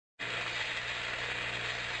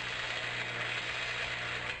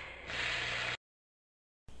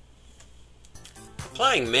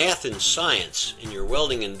Applying math and science in your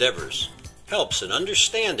welding endeavors helps in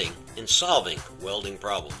understanding and solving welding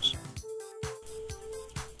problems.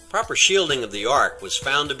 Proper shielding of the arc was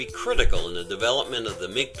found to be critical in the development of the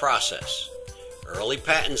MIG process. Early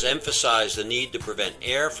patents emphasized the need to prevent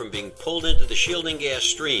air from being pulled into the shielding gas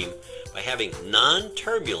stream by having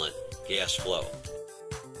non-turbulent gas flow.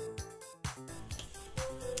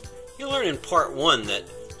 You'll learn in Part 1 that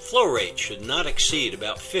flow rate should not exceed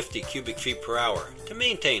about 50 cubic feet per hour to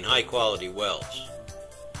maintain high quality welds.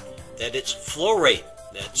 That it's flow rate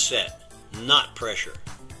that's set, not pressure.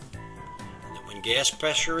 And that when gas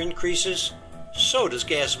pressure increases, so does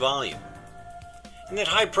gas volume. And that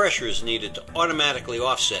high pressure is needed to automatically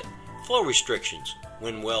offset flow restrictions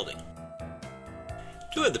when welding.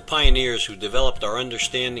 Two of the pioneers who developed our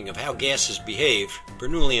understanding of how gases behave,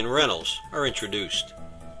 Bernoulli and Reynolds, are introduced.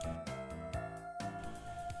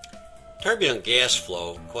 Turbulent gas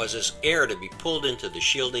flow causes air to be pulled into the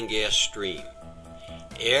shielding gas stream.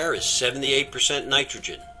 Air is 78%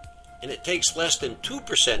 nitrogen, and it takes less than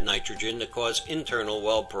 2% nitrogen to cause internal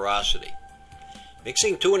weld porosity.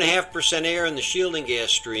 Mixing 2.5% air in the shielding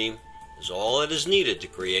gas stream is all that is needed to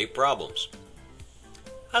create problems.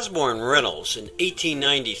 Osborne Reynolds in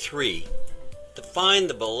 1893 defined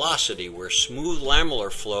the velocity where smooth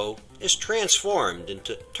lamellar flow is transformed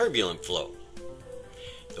into turbulent flow.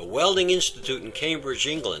 The Welding Institute in Cambridge,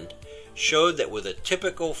 England, showed that with a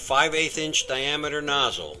typical 5/8 inch diameter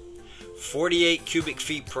nozzle, 48 cubic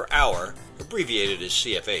feet per hour, abbreviated as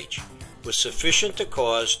CFH, was sufficient to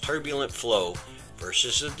cause turbulent flow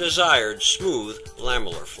versus the desired smooth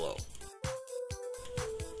lamellar flow.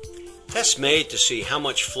 Tests made to see how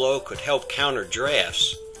much flow could help counter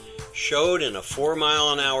drafts showed in a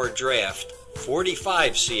 4-mile-an-hour draft,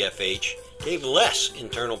 45 CFH gave less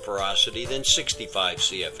internal porosity than 65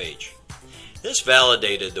 CFH. This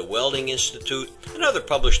validated the Welding Institute and other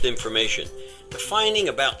published information, defining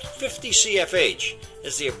about 50 CFH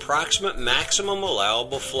as the approximate maximum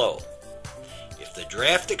allowable flow. If the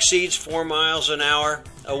draft exceeds 4 miles an hour,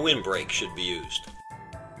 a windbreak should be used.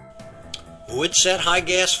 Who would set high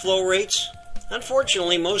gas flow rates?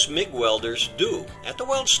 Unfortunately, most MIG welders do at the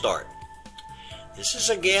weld start. This is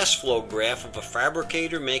a gas flow graph of a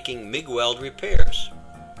fabricator making MIG weld repairs.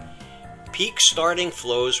 Peak starting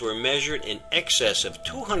flows were measured in excess of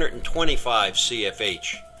 225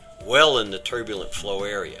 CFH, well in the turbulent flow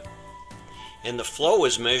area. And the flow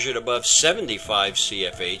was measured above 75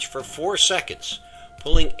 CFH for 4 seconds,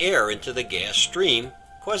 pulling air into the gas stream,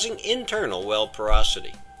 causing internal weld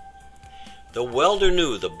porosity. The welder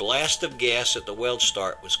knew the blast of gas at the weld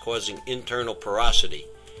start was causing internal porosity,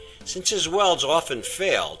 since his welds often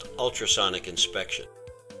failed ultrasonic inspection.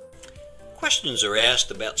 Questions are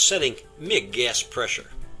asked about setting MIG gas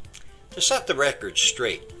pressure. To set the record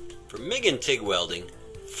straight, for MIG and TIG welding,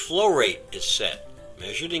 flow rate is set,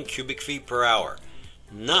 measured in cubic feet per hour,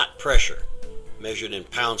 not pressure, measured in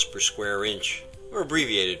pounds per square inch, or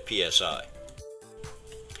abbreviated PSI.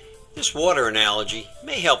 This water analogy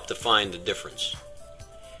may help define the difference.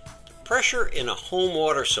 Pressure in a home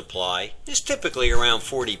water supply is typically around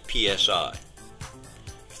 40 psi.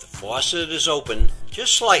 If the faucet is open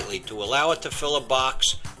just slightly to allow it to fill a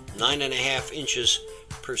box 9.5 inches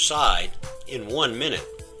per side in 1 minute,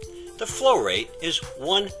 the flow rate is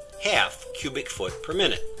 1/2 cubic foot per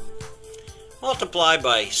minute. Multiplied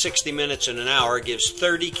by 60 minutes in an hour gives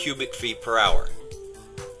 30 cubic feet per hour.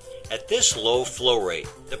 At this low flow rate,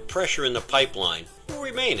 the pressure in the pipeline will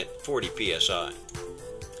remain at 40 psi.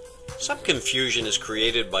 Some confusion is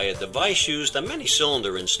created by a device used on many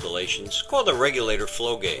cylinder installations called a regulator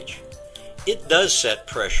flow gauge. It does set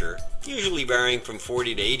pressure, usually varying from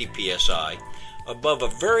 40 to 80 psi, above a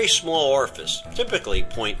very small orifice, typically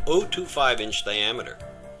 0.025 inch diameter.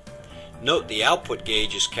 Note the output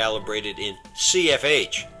gauge is calibrated in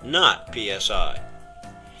CFH, not PSI.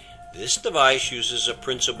 This device uses a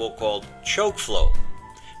principle called choke flow,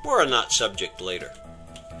 more on that subject later.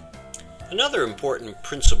 Another important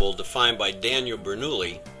principle defined by Daniel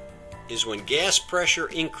Bernoulli is when gas pressure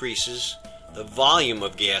increases, the volume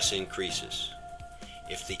of gas increases.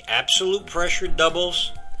 If the absolute pressure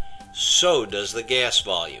doubles, so does the gas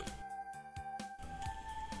volume.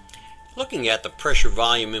 Looking at the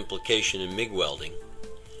pressure-volume implication in MIG welding,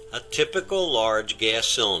 a typical large gas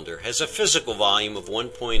cylinder has a physical volume of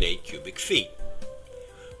 1.8 cubic feet.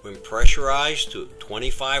 When pressurized to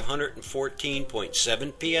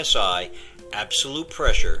 2514.7 psi absolute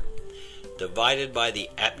pressure divided by the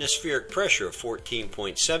atmospheric pressure of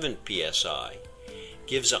 14.7 psi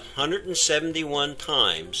gives 171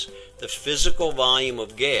 times the physical volume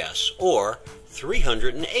of gas, or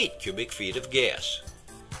 308 cubic feet of gas.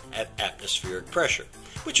 at atmospheric pressure,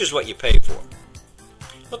 which is what you pay for.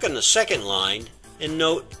 Look on the second line and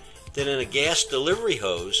note that in a gas delivery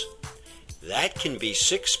hose, that can be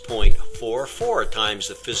 6.44 times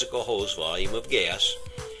the physical hose volume of gas,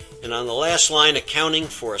 and on the last line, accounting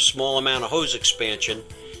for a small amount of hose expansion,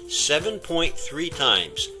 7.3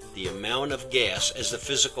 times the amount of gas as the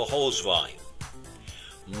physical hose volume.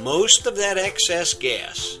 Most of that excess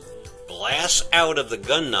gas blasts out of the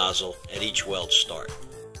gun nozzle at each weld start.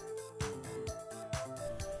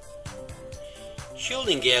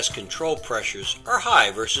 Shielding gas control pressures are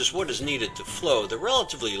high versus what is needed to flow the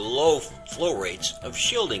relatively low flow rates of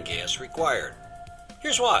shielding gas required.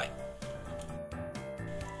 Here's why.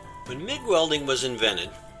 When MIG welding was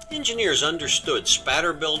invented, engineers understood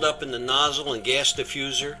spatter buildup in the nozzle and gas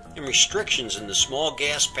diffuser and restrictions in the small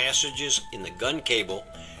gas passages in the gun cable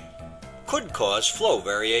could cause flow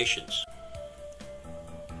variations.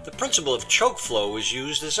 The principle of choke flow was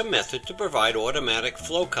used as a method to provide automatic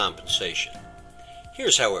flow compensation.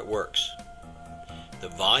 Here's how it works. The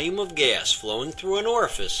volume of gas flowing through an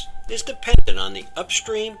orifice is dependent on the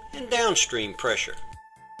upstream and downstream pressure.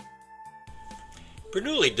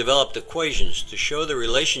 Bernoulli developed equations to show the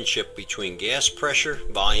relationship between gas pressure,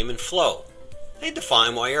 volume, and flow. They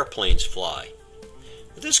define why airplanes fly.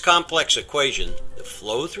 With this complex equation, the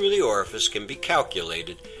flow through the orifice can be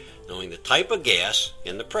calculated knowing the type of gas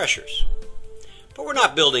and the pressures. But we're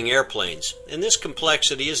not building airplanes, and this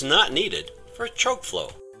complexity is not needed for choke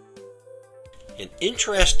flow. An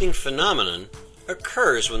interesting phenomenon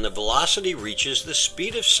occurs when the velocity reaches the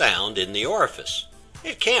speed of sound in the orifice.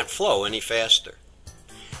 It can't flow any faster.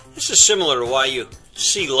 This is similar to why you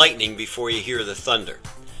see lightning before you hear the thunder.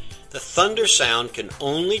 The thunder sound can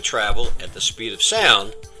only travel at the speed of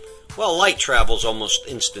sound, while light travels almost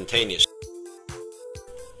instantaneously.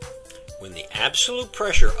 When the absolute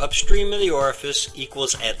pressure upstream of the orifice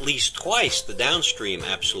equals at least twice the downstream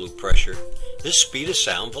absolute pressure, this speed of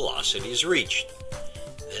sound velocity is reached.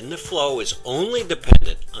 Then the flow is only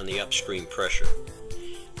dependent on the upstream pressure.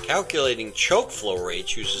 Calculating choke flow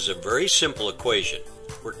rates uses a very simple equation,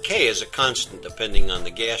 where K is a constant depending on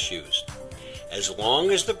the gas used. As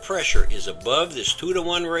long as the pressure is above this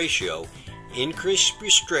 2-to-1 ratio, increased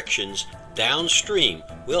restrictions downstream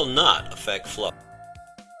will not affect flow.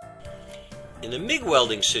 In a MIG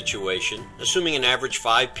welding situation, assuming an average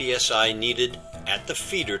 5 psi needed at the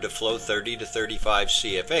feeder to flow 30 to 35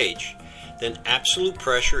 CFH, then absolute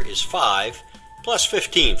pressure is 5 plus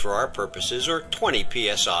 15 for our purposes, or 20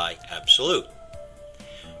 psi absolute.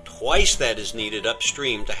 Twice that is needed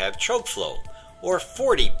upstream to have choke flow, or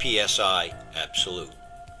 40 psi absolute.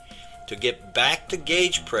 To get back to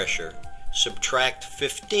gauge pressure, subtract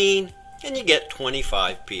 15 and you get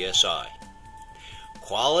 25 psi.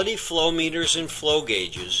 Quality flow meters and flow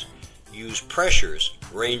gauges use pressures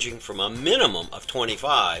ranging from a minimum of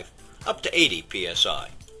 25 up to 80 psi.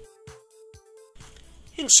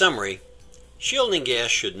 In summary, shielding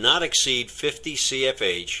gas should not exceed 50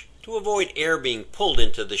 CFH to avoid air being pulled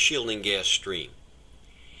into the shielding gas stream.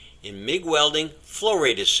 In MIG welding, flow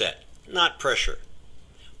rate is set, not pressure.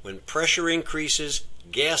 When pressure increases,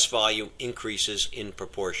 gas volume increases in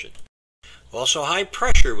proportion. Also, high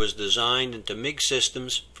pressure was designed into MIG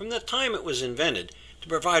systems from the time it was invented to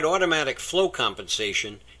provide automatic flow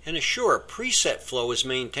compensation and assure preset flow is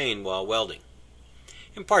maintained while welding.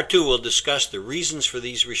 In Part 2, we'll discuss the reasons for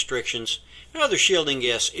these restrictions and other shielding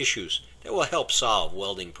gas issues that will help solve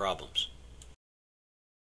welding problems.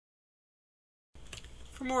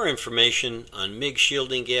 For more information on MIG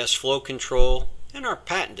shielding gas flow control and our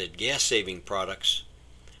patented gas-saving products,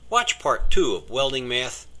 watch Part 2 of Welding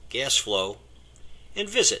Math, Gas Flow, and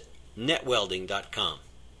visit netwelding.com.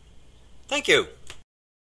 Thank you.